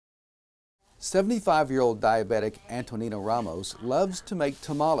75-year-old diabetic Antonina Ramos loves to make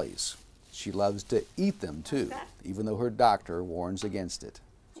tamales. She loves to eat them too, even though her doctor warns against it.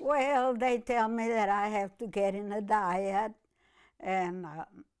 Well, they tell me that I have to get in a diet, and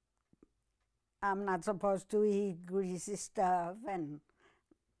I'm not supposed to eat greasy stuff and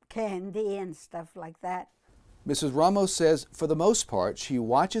candy and stuff like that. Mrs. Ramos says for the most part she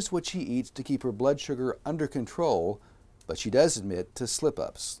watches what she eats to keep her blood sugar under control, but she does admit to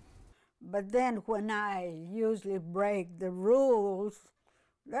slip-ups. But then when I usually break the rules,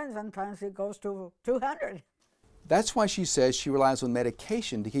 then sometimes it goes to 200. That's why she says she relies on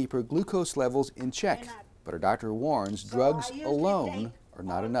medication to keep her glucose levels in check. But her doctor warns drugs alone are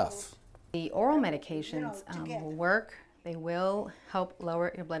not enough. The oral medications will work. They will help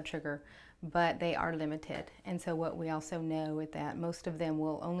lower your blood sugar, but they are limited. And so what we also know is that most of them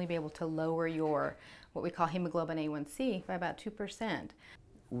will only be able to lower your, what we call hemoglobin A1C, by about 2%.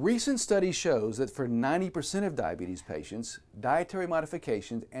 Recent study shows that for 90% of diabetes patients, dietary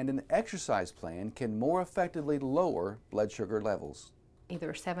modifications and an exercise plan can more effectively lower blood sugar levels.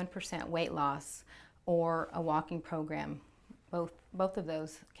 Either 7% weight loss or a walking program, both of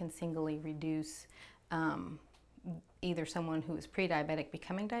those can singly reduce either someone who is pre-diabetic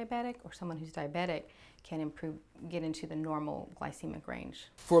becoming diabetic, or someone who's diabetic can get into the normal glycemic range.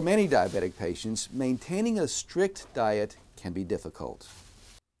 For many diabetic patients, maintaining a strict diet can be difficult.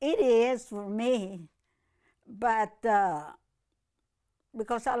 It is for me, but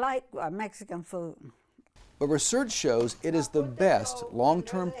because I like Mexican food. But research shows it is the best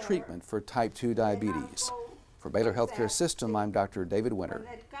long-term treatment for type 2 diabetes. For Baylor Healthcare System, I'm Dr. David Winter.